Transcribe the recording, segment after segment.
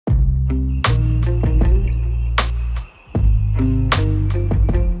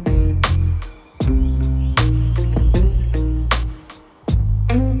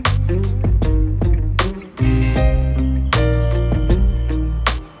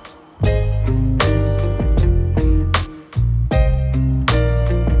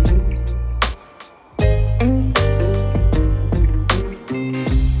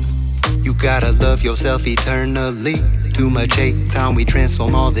gotta love yourself eternally. Too much hate, time we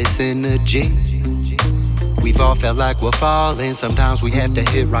transform all this energy. We've all felt like we're falling. Sometimes we have to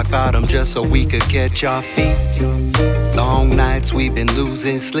hit rock bottom just so we could catch our feet. Long nights we've been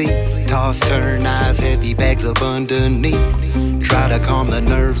losing sleep. Toss, turn, eyes, heavy bags up underneath. Try to calm the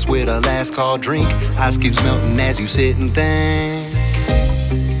nerves with a last call drink. Ice cubes melting as you sit and think.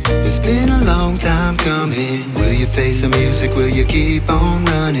 It's been a long time coming. Will you face the music? Will you keep on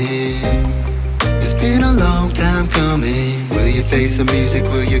running? It's been a long time coming. Will you face the music?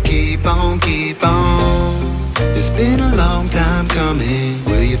 Will you keep on, keep on? It's been a long time coming.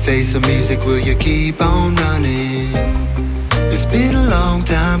 Will you face the music? Will you keep on running? It's been a long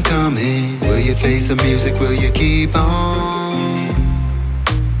time coming. Will you face the music? Will you keep on?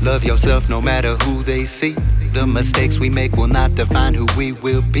 Love yourself no matter who they see. The mistakes we make will not define who we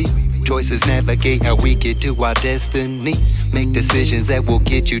will be. Choices navigate how we get to our destiny. Make decisions that will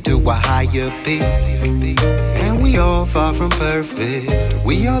get you to a higher peak. And we all far from perfect.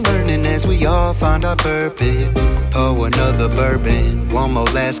 We are learning as we all find our purpose. Pour another bourbon, one more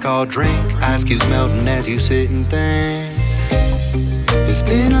last call drink. Ice cubes melting as you sit and think. It's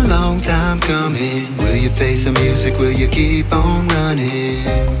been a long time coming. Will you face the music? Will you keep on running?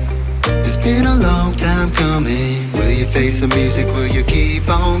 It's been a long time coming. Will you face the music? Will you keep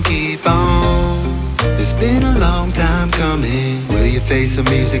on, keep on? It's been a long time coming. Will you face the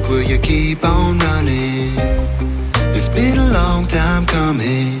music? Will you keep on running? It's been a long time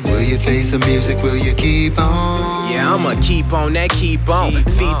coming. Will you face the music? Will you keep on? Yeah, I'ma keep on that, keep on.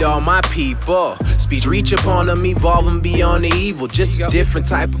 Feed all my people. Speech reach upon them, evolving beyond the evil. Just a different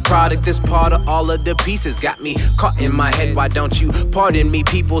type of product that's part of all of the pieces. Got me caught in my head, why don't you pardon me,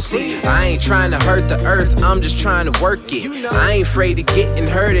 people? See, I ain't trying to hurt the earth, I'm just trying to work it. I ain't afraid of getting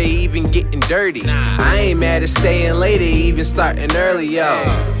hurt or even getting dirty. I ain't mad at staying late or even starting early,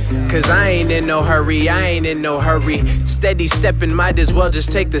 yo. Cause I ain't in no hurry, I ain't in no hurry. Steady stepping, might as well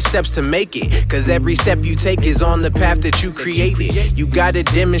just take the steps to make it. Cause every step you take is on the path that you created. You gotta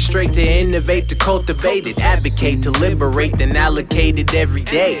demonstrate to innovate, to cultivate it. Advocate to liberate, then allocate it every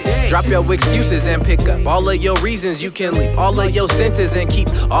day. Drop your excuses and pick up all of your reasons. You can leave all of your senses and keep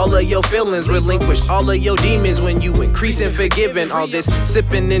all of your feelings. Relinquish all of your demons when you increase in forgiving. All this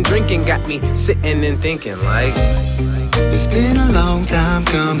sipping and drinking got me sitting and thinking like, it's been a long time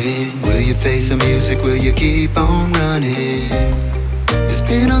coming. Will you face the music? Will you keep on running? It's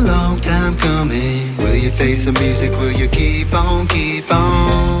been a long time coming. Will you face the music? Will you keep on, keep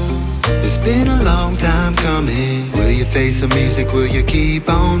on? It's been a long time coming. Will you face the music? Will you keep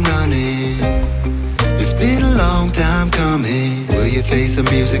on running? It's been a long time coming. Will you face the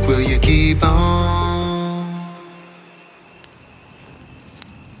music? Will you keep on?